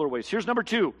smaller ways. Here's number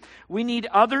 2. We need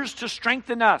others to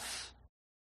strengthen us.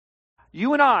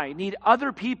 You and I need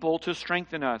other people to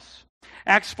strengthen us.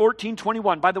 Acts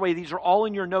 14:21. By the way, these are all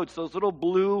in your notes. Those little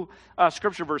blue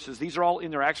scripture verses, these are all in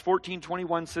there. Acts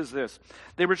 14:21 says this.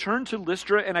 They returned to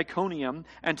Lystra and Iconium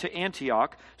and to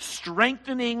Antioch,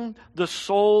 strengthening the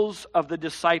souls of the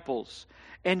disciples,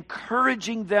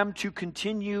 encouraging them to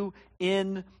continue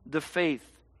in the faith,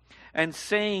 and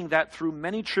saying that through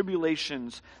many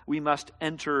tribulations we must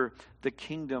enter the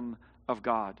kingdom of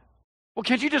God. Well,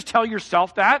 can't you just tell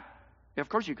yourself that? Yeah, of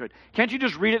course you could. Can't you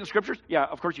just read it in the Scriptures? Yeah,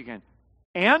 of course you can.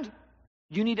 And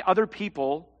you need other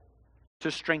people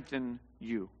to strengthen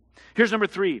you. Here's number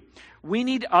 3. We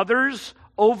need others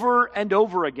over and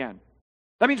over again.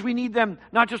 That means we need them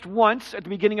not just once at the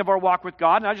beginning of our walk with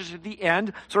God, not just at the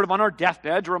end, sort of on our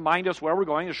deathbed to remind us where we're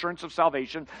going, assurance of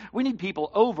salvation. We need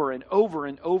people over and over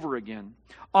and over again.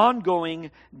 Ongoing,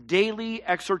 daily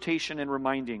exhortation and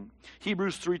reminding.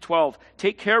 Hebrews 3:12,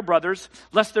 take care, brothers,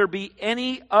 lest there be in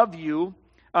any of you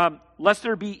an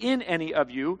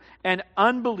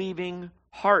unbelieving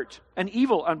heart, an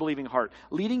evil unbelieving heart,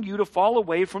 leading you to fall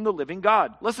away from the living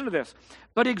God. Listen to this.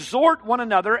 But exhort one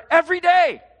another every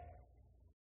day.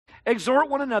 Exhort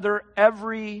one another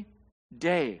every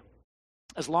day,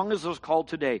 as long as it is called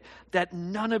today, that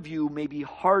none of you may be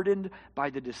hardened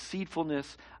by the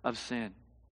deceitfulness of sin.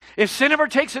 If sin ever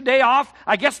takes a day off,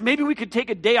 I guess maybe we could take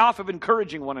a day off of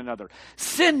encouraging one another.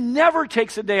 Sin never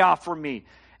takes a day off from me,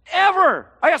 ever.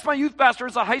 I asked my youth pastor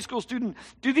as a high school student,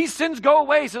 do these sins go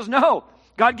away? He says, no.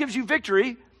 God gives you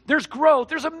victory. There's growth.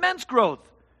 There's immense growth.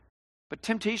 But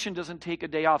temptation doesn't take a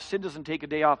day off. Sin doesn't take a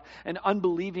day off. An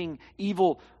unbelieving,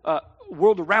 evil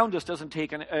world around us doesn't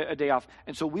take a day off.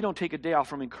 And so we don't take a day off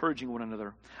from encouraging one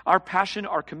another. Our passion,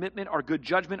 our commitment, our good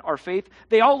judgment, our faith,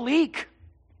 they all leak.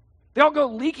 They all go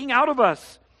leaking out of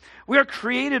us. We are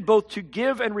created both to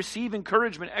give and receive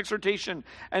encouragement, exhortation,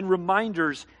 and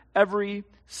reminders every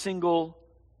single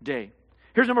day.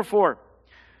 Here's number 4.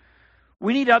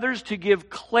 We need others to give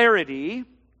clarity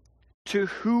to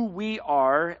who we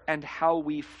are and how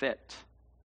we fit.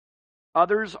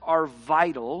 Others are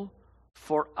vital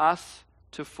for us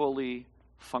to fully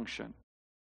function.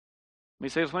 Let me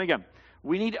say this one again.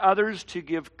 We need others to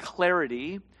give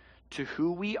clarity to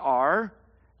who we are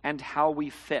and how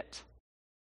we fit.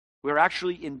 We're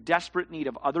actually in desperate need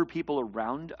of other people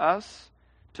around us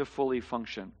to fully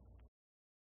function.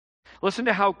 Listen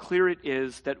to how clear it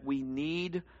is that we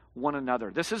need one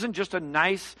another. This isn't just a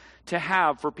nice to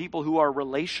have for people who are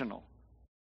relational.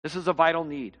 This is a vital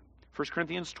need. 1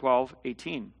 Corinthians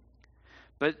 12:18.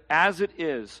 But as it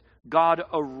is, God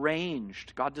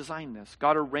designed this.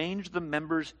 God arranged the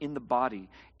members in the body,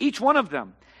 each one of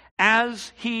them,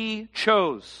 as He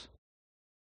chose.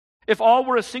 If all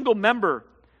were a single member,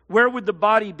 where would the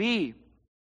body be?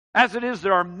 As it is,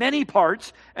 there are many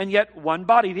parts, and yet one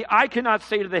body. The eye cannot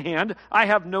say to the hand, I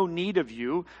have no need of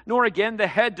you, nor again the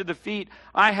head to the feet,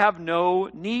 I have no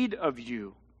need of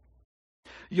you.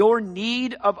 Your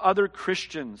need of other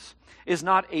Christians is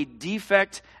not a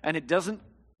defect, and it doesn't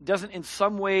in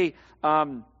some way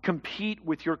compete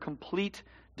with your complete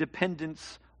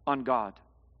dependence on God.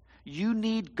 You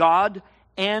need God,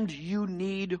 and you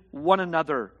need one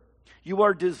another. You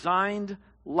are designed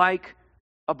like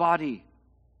a body.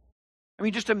 I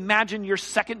mean, just imagine your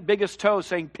second biggest toe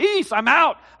saying, peace, I'm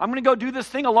out. I'm going to go do this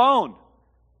thing alone.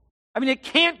 I mean, it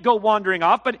can't go wandering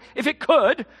off, but if it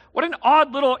could, what an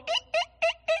odd little,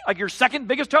 like your second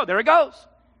biggest toe, there it goes.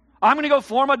 I'm going to go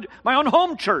form my own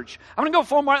home church. I'm going to go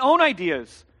form my own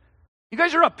ideas. You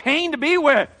guys are a pain to be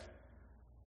with.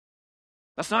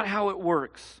 That's not how it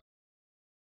works.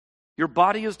 Your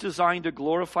body is designed to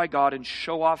glorify God and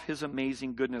show off His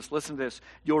amazing goodness. Listen to this.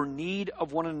 Your need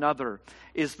of one another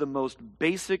is the most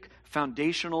basic,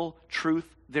 foundational truth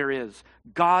there is.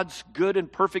 God's good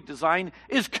and perfect design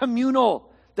is communal,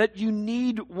 that you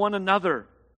need one another.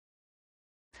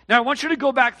 Now, I want you to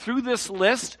go back through this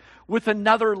list with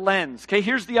another lens. Okay,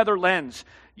 here's the other lens.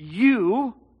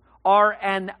 You are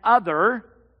an other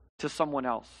to someone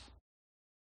else.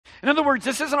 In other words,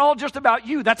 this isn't all just about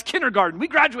you. That's kindergarten. We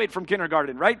graduate from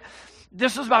kindergarten, right?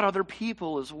 This is about other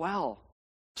people as well.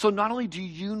 So not only do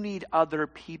you need other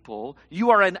people, you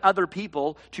are an other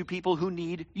people to people who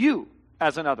need you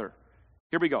as an other.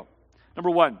 Here we go.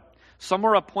 Number 1, some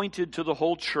are appointed to the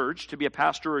whole church to be a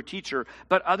pastor or a teacher,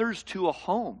 but others to a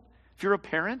home. If you're a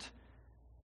parent,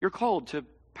 you're called to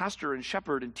pastor and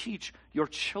shepherd and teach your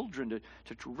children,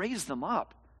 to raise them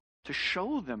up, to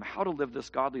show them how to live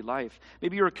this godly life.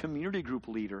 Maybe you're a community group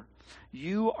leader.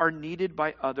 You are needed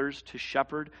by others to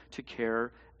shepherd, to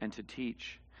care, and to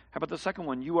teach. How about the second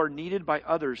one? You are needed by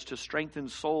others to strengthen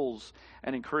souls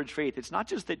and encourage faith. It's not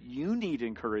just that you need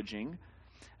encouraging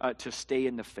to stay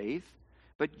in the faith,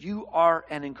 but you are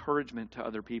an encouragement to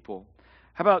other people.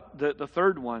 How about the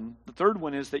third one? The third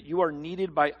one is that you are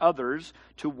needed by others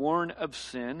to warn of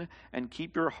sin and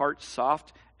keep your heart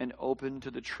soft and open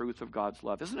to the truth of God's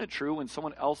love. Isn't it true when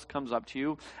someone else comes up to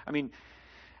you,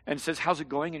 and says, how's it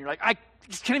going? And you're like, I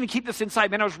just can't even keep this inside.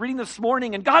 Man, I was reading this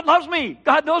morning and God loves me.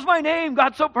 God knows my name.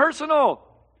 God's so personal.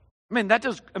 That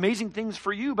does amazing things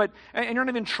for you, and you're not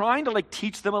even trying to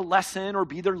teach them a lesson or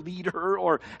be their leader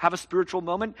or have a spiritual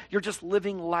moment. You're just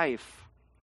living life.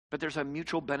 But there's a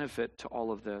mutual benefit to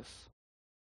all of this.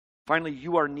 Finally,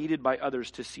 you are needed by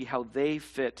others to see how they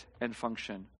fit and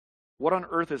function. What on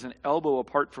earth is an elbow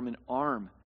apart from an arm?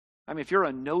 I mean, if you're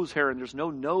a nose hair and there's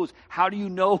no nose, how do you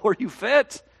know where you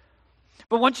fit?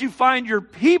 But once you find your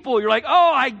people, you're like,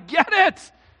 oh, I get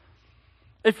it.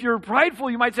 If you're prideful,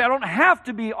 you might say, I don't have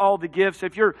to be all the gifts.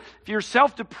 If you're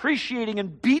self-depreciating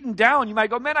and beaten down, you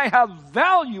might go, man, I have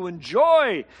value and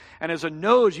joy. And as a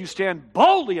nose, you stand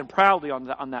boldly and proudly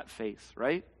on that face,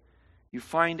 right? You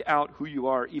find out who you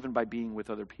are even by being with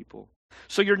other people.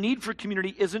 So your need for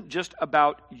community isn't just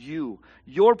about you.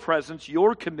 Your presence,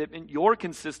 your commitment, your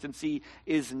consistency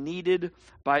is needed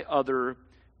by other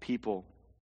people.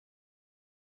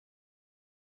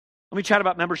 Let me chat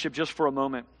about membership just for a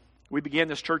moment. We began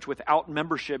this church without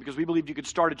membership because we believed you could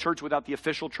start a church without the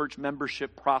official church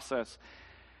membership process.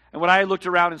 And what I looked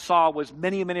around and saw was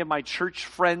many of my church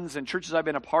friends and churches I've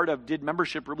been a part of did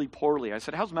membership really poorly. I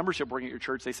said, how's membership working at your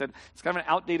church? They said, it's kind of an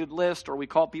outdated list, or we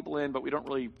call people in, but we don't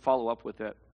really follow up with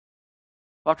it.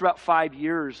 After about 5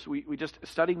 years, we just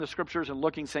studying the scriptures and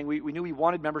looking, saying we knew we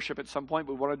wanted membership at some point,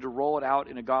 but we wanted to roll it out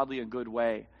in a godly and good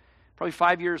way. Probably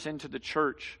 5 years into the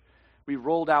church, we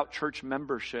rolled out church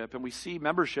membership, and we see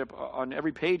membership on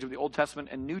every page of the Old Testament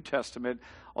and New Testament,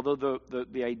 although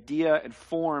the idea and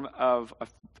form of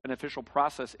an official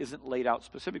process isn't laid out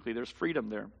specifically. There's freedom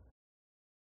there.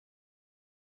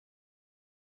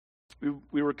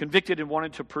 We were convicted and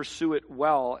wanted to pursue it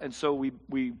well, and so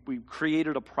we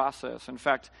created a process. In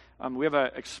fact, we have an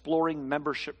exploring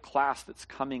membership class that's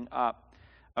coming up.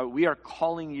 We are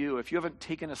calling you, if you haven't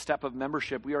taken a step of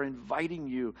membership, we are inviting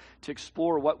you to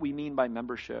explore what we mean by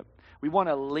membership. We want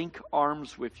to link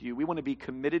arms with you. We want to be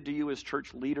committed to you as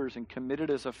church leaders and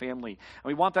committed as a family. And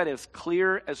we want that as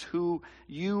clear as who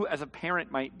you as a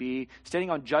parent might be, standing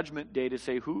on Judgment Day to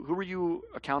say, who are you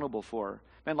accountable for?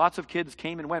 Man, lots of kids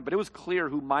came and went, but it was clear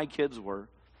who my kids were.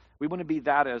 We want to be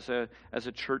that as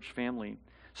a church family.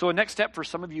 So a next step for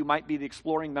some of you might be the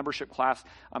Exploring Membership class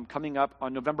coming up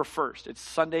on November 1st. It's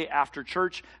Sunday after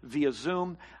church via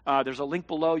Zoom. There's a link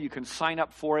below. You can sign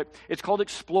up for it. It's called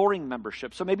Exploring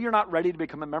Membership. So maybe you're not ready to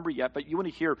become a member yet, but you want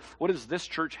to hear, what does this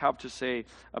church have to say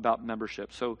about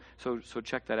membership? So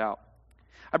check that out.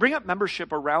 I bring up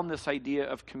membership around this idea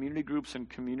of community groups and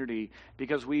community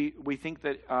because we think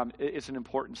that it's an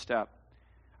important step.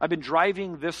 I've been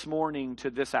driving this morning to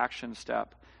this action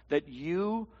step, that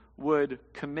you would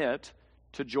commit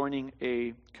to joining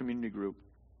a community group.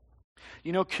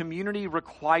 You know, community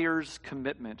requires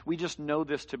commitment. We just know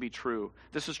this to be true.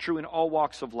 This is true in all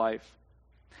walks of life.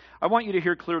 I want you to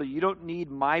hear clearly, you don't need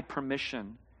my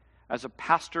permission as a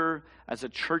pastor, as a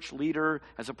church leader,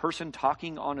 as a person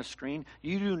talking on a screen.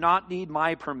 You do not need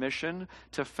my permission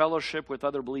to fellowship with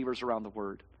other believers around the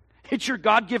Word. It's your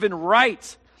God-given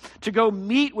right to go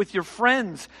meet with your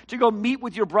friends, to go meet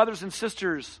with your brothers and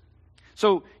sisters.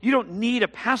 So you don't need a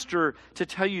pastor to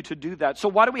tell you to do that. So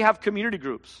why do we have community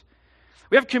groups?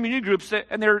 We have community groups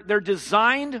and they're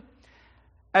designed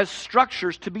as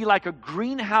structures to be like a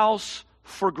greenhouse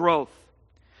for growth.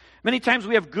 Many times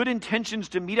we have good intentions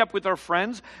to meet up with our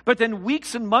friends, but then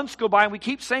weeks and months go by and we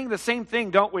keep saying the same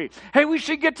thing, don't we? Hey, we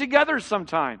should get together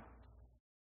sometime.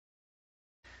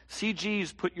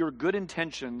 CG's put your good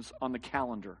intentions on the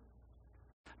calendar.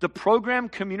 The program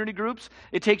community groups,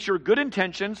 it takes your good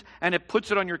intentions and it puts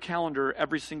it on your calendar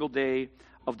every single day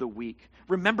of the week.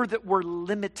 Remember that we're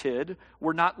limited,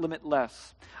 we're not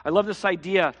limitless. I love this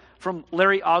idea from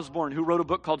Larry Osborne, who wrote a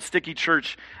book called Sticky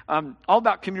Church, all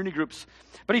about community groups.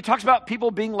 But he talks about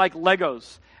people being like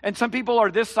Legos. And some people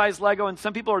are this size Lego and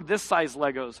some people are this size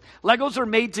Legos. Legos are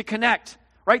made to connect,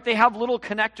 right? They have little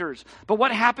connectors. But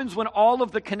what happens when all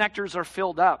of the connectors are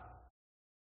filled up?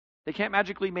 They can't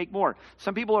magically make more.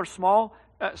 Some people are small,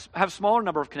 have smaller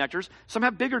number of connectors. Some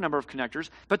have bigger number of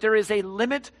connectors. But there is a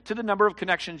limit to the number of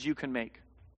connections you can make.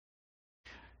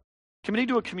 Committing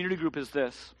to a community group is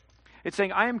this. It's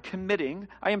saying, I am committing,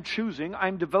 I am choosing, I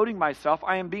am devoting myself,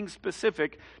 I am being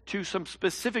specific to some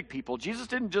specific people. Jesus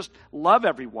didn't just love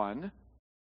everyone.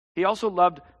 He also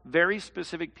loved very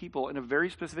specific people in a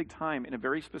very specific time, in a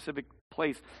very specific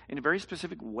place, in very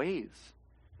specific ways.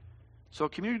 So a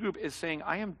community group is saying,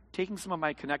 I am taking some of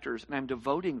my connectors and I'm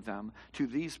devoting them to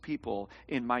these people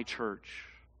in my church.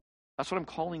 That's what I'm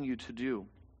calling you to do.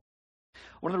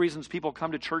 One of the reasons people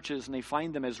come to churches and they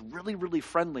find them as really, really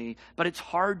friendly, but it's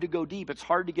hard to go deep. It's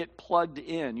hard to get plugged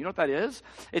in. You know what that is?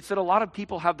 It's that a lot of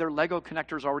people have their Lego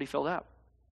connectors already filled up.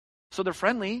 So they're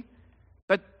friendly,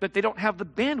 but they don't have the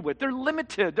bandwidth. They're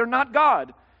limited. They're not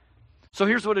God. So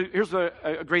here's what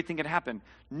a great thing can happen.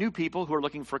 New people who are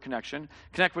looking for connection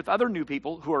connect with other new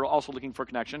people who are also looking for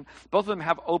connection. Both of them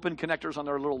have open connectors on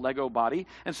their little Lego body.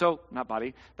 And so, not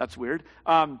body, that's weird.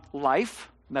 Life,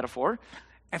 metaphor.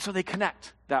 And so they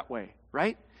connect that way,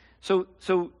 right? So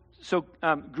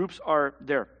groups are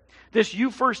there. This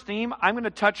You First theme, I'm going to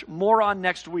touch more on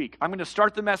next week. I'm going to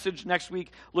start the message next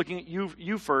week looking at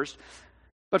you first.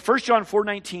 But 1 John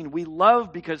 4:19, we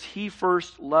love because he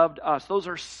first loved us. Those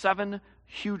are 7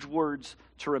 huge words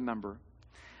to remember.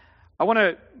 I want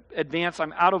to advance.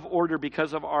 I'm out of order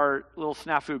because of our little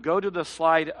snafu. Go to the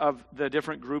slide of the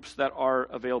different groups that are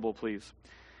available, please.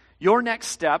 Your next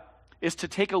step is to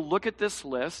take a look at this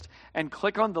list and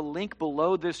click on the link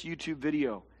below this YouTube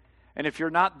video. And if you're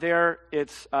not there,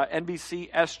 it's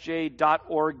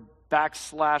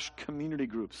nbcsj.org/community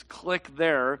groups. Click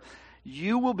there.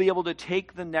 You will be able to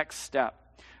take the next step,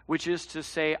 which is to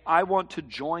say, I want to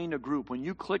join a group. When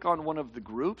you click on one of the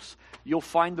groups, you'll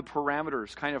find the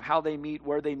parameters, kind of how they meet,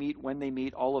 where they meet, when they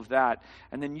meet, all of that.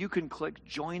 And then you can click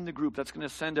join the group. That's going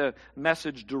to send a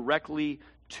message directly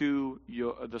to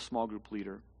the small group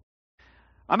leader.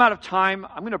 I'm out of time.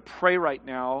 I'm going to pray right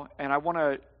now, and I want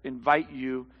to invite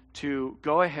you to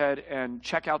go ahead and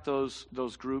check out those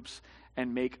groups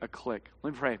and make a click.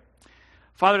 Let me pray.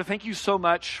 Father, thank you so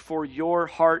much for your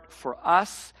heart for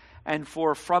us and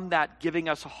for, from that, giving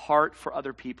us a heart for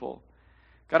other people.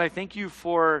 God, I thank you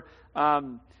for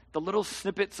the little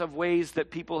snippets of ways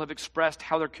that people have expressed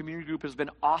how their community group has been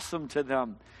awesome to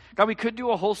them. God, we could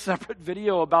do a whole separate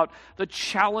video about the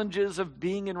challenges of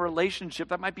being in relationship.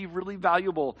 That might be really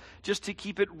valuable, just to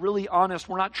keep it really honest.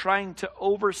 We're not trying to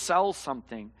oversell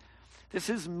something. This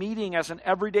is meeting as an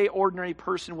everyday ordinary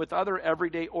person with other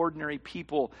everyday ordinary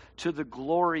people to the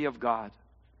glory of God.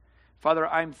 Father,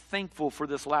 I'm thankful for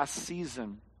this last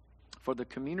season, for the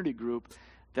community group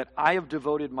that I have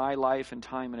devoted my life and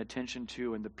time and attention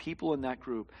to, and the people in that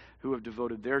group who have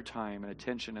devoted their time and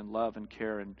attention and love and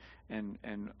care and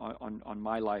on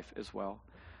my life as well.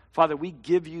 Father, we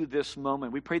give you this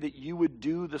moment. We pray that you would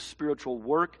do the spiritual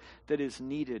work that is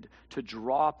needed to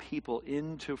draw people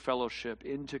into fellowship,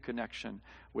 into connection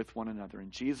with one another.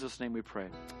 In Jesus' name we pray.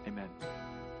 Amen.